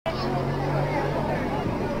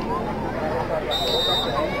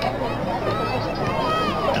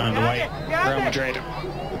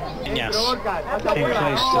us came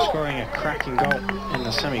close to scoring a cracking goal in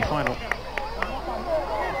the semi-final.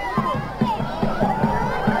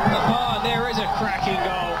 Oh, there is a cracking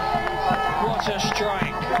goal. What a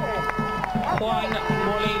strike. Juan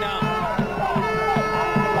Molina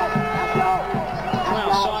from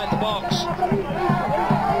outside the box.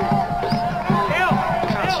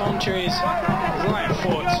 Cuts onto his right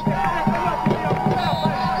foot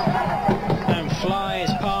and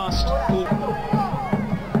flies past.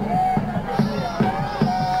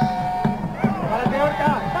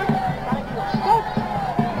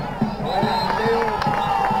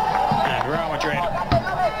 And Real Madrid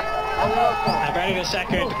have added a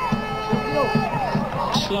second.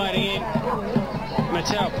 Sliding in,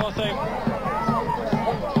 Mateo Pozo.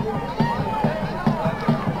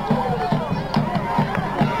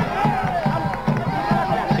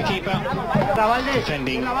 The keeper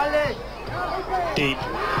defending deep,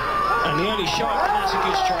 and the only shot, and that's a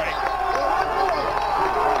good strike.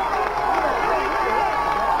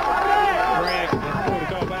 Rayo pulled the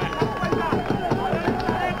goal back.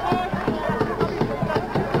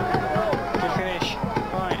 Good finish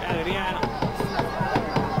by Adriano.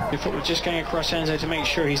 The football just going across Enzo to make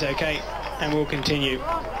sure he's okay, and we'll continue.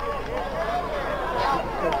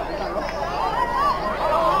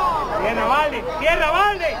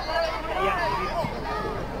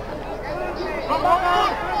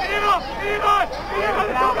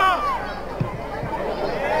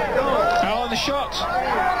 Oh, the shot!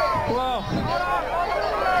 Well,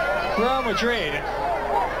 Real Madrid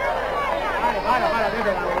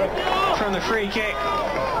from the free kick.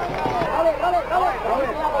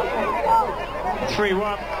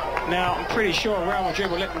 3-1. Now, I'm pretty sure Real Madrid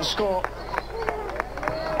will let them score,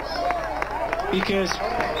 because,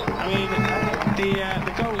 I mean,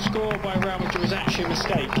 the goal scored by Real Madrid was actually a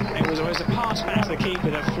mistake. It was a pass back to the keeper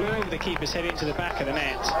that flew over the keeper's head into the back of the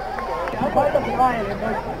net.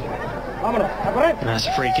 And that's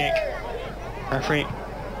a free kick. Referee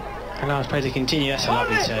allows play to continue. That's a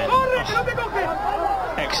lovely turn.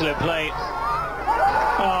 Oh, excellent play.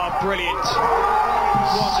 Oh, brilliant.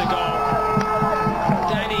 What a goal.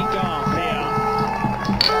 Danny Garcia.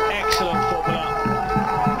 Excellent footballer.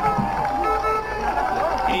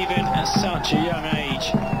 Even at such a young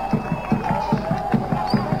age.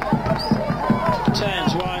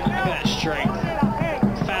 Turns one, look at that strength.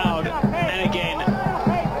 Fouled, and again.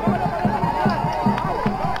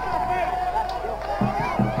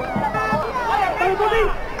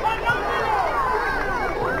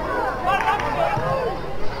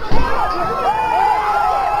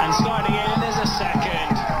 And sliding in, there's a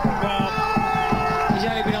second. Well, he's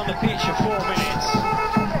only been on the pitch for 4 minutes.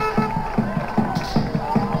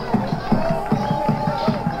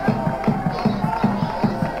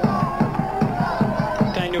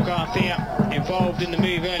 Involved in the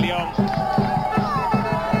move early on.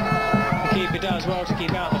 The keeper does well to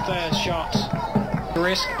keep out the first shot.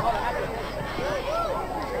 Risk.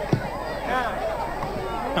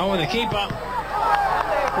 Oh, the keeper.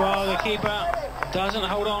 Well, the keeper doesn't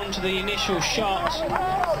hold on to the initial shot.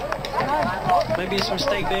 Maybe it's a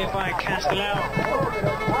mistake there by Castellao.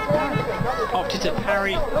 Opted to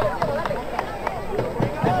parry.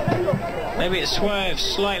 Maybe it swerved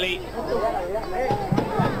slightly,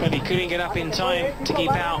 but he couldn't get up in time to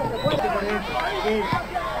keep out.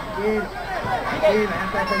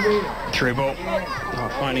 Through ball. Oh,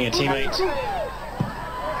 finding a teammate.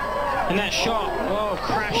 And that shot, oh,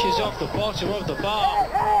 crashes off the bottom of the bar.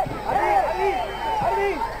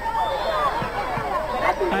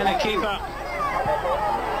 And a keeper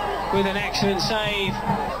with an excellent save.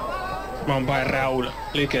 Won by Raul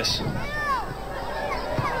Lucas. And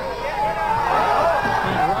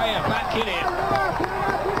Rayo back in it.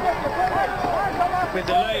 With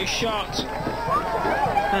the low shot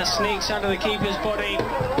that sneaks under the keeper's body.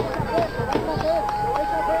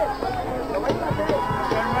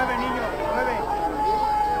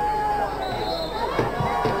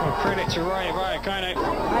 Well, credit to Rayo Vallecano.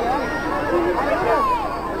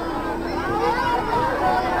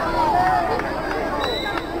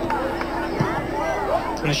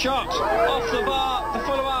 And a shot off the bar, the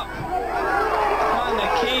follow-up, and the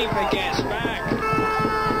keeper gets back.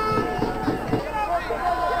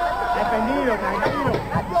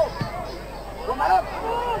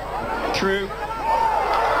 True.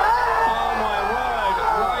 Oh my word,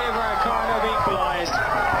 Rayo Vallecano have equalised.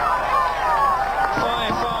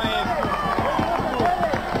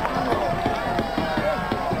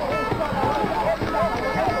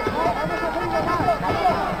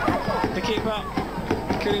 5-5. The keeper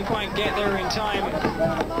couldn't quite get there in time.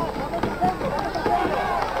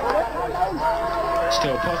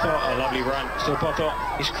 Still Potho, a lovely run. Still Potho,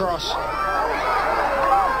 his cross.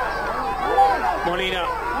 Molina.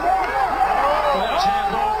 Well, that was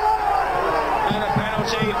handball. And a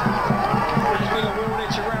penalty has been awarded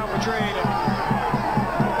to Real Madrid.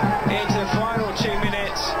 Into the final 2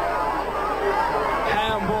 minutes.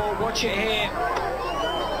 Handball, watch it here.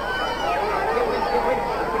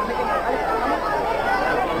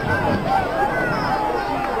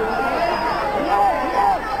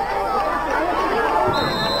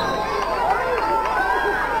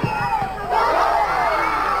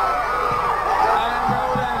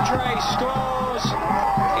 Scores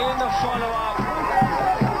in the follow-up.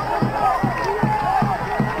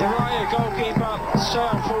 The Rayo goalkeeper, so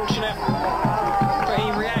unfortunate, but he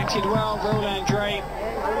reacted well, Roland Dre.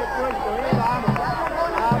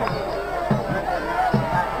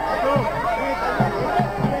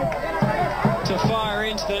 To fire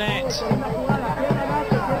into the net.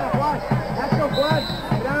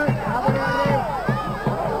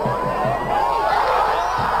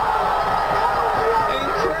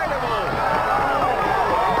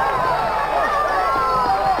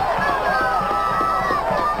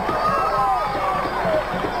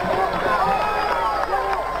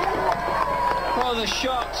 The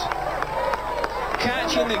shot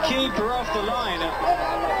catching the keeper off the line.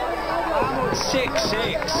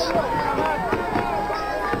 6-6.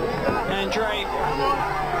 Andre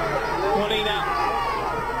Molina.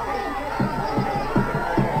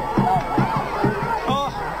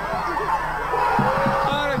 Oh,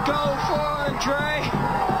 and a goal for Andre.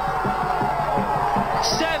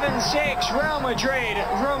 7-6. Real Madrid.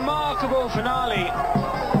 Remarkable finale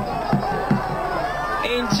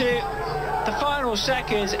into the final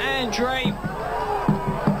seconds. Andre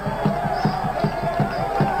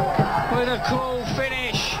with a cool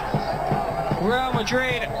finish. Real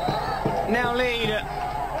Madrid now lead,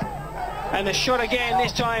 and the shot again,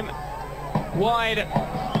 this time wide,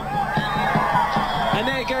 and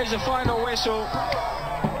there goes the final whistle.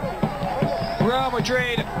 Real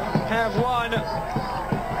Madrid have won.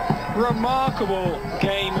 Remarkable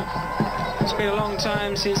game. It's been a long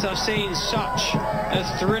time since I've seen such a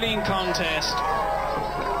thrilling contest.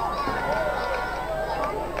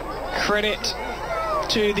 Credit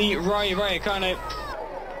to the Rayo Vallecano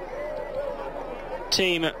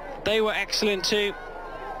team. They were excellent too.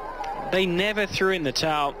 They never threw in the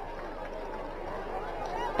towel,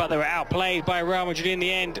 but they were outplayed by Real Madrid in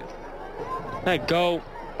the end. That goal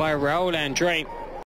by Raul Andre